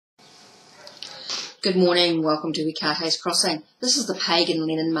Good morning, welcome to HeKate's Crossing. This is the Pagan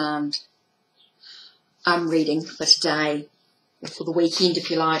Lenormand reading for today, or for the weekend if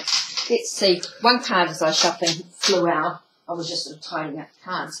you like. Let's see, one card as I was shuffling flew out. I was just sort of tidying up the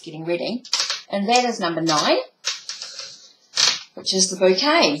cards, getting ready. And that is number 9, which is the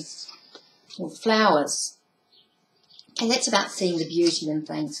bouquet, or flowers. Okay, that's about seeing the beauty in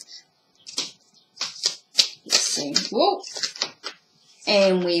things. Let's see. Whoa.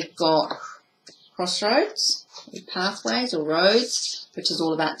 And we've got crossroads, pathways or roads, which is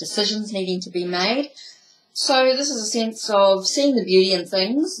all about decisions needing to be made. So this is a sense of seeing the beauty in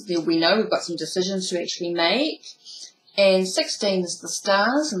things. We know we've got some decisions to actually make. And 16 is the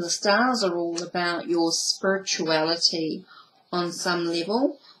stars, and the stars are all about your spirituality on some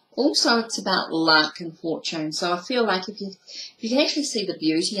level. Also, it's about luck and fortune. So I feel like if you can actually see the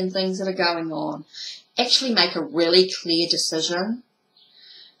beauty in things that are going on, actually make a really clear decision,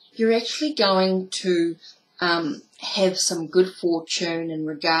 you're actually going to have some good fortune in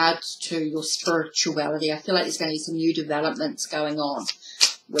regards to your spirituality. I feel like there's going to be some new developments going on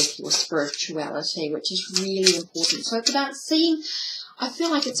with your spirituality, which is really important. So it's about seeing, I feel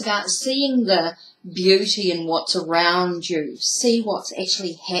like it's about seeing the beauty in what's around you, see what's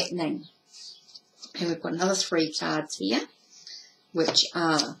actually happening. And we've got another 3 cards here, which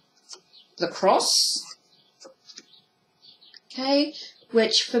are the cross, okay,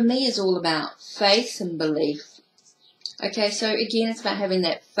 which for me is all about faith and belief. Okay, so again, it's about having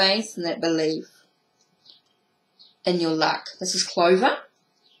that faith and that belief in your luck. This is clover.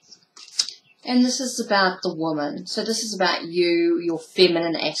 And this is about the woman. So this is about you, your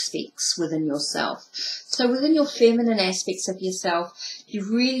feminine aspects within yourself. So within your feminine aspects of yourself, you've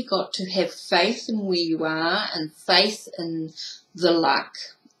really got to have faith in where you are and faith in the luck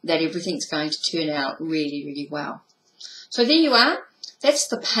that everything's going to turn out really, really well. So there you are. That's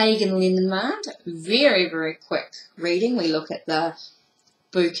the Pagan Lenormand. Very, very quick reading. We look at the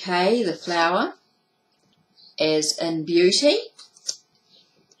bouquet, the flower, as in beauty.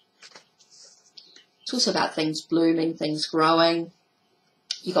 It's also about things blooming, things growing.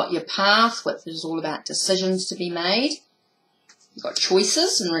 You've got your path, which is all about decisions to be made. You've got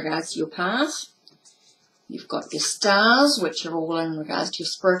choices in regards to your path. You've got your stars, which are all in regards to your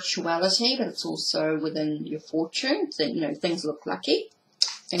spirituality, but it's also within your fortune. So, you know, things look lucky,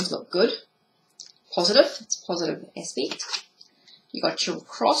 things look good, positive. It's a positive aspect. You've got your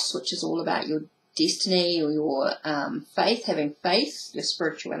cross, which is all about your destiny or your faith, having faith, your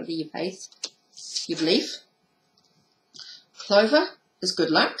spirituality, your faith, your belief. Clover is good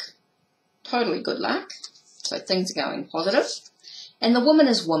luck, totally good luck. So things are going positive. And the woman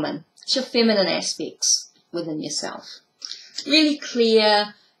is woman. It's your feminine aspects within yourself. Really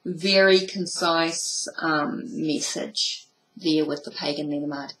clear, very concise message there with the Pagan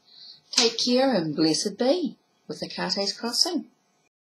Lenormand. Take care and blessed be with HeKate's Crossing.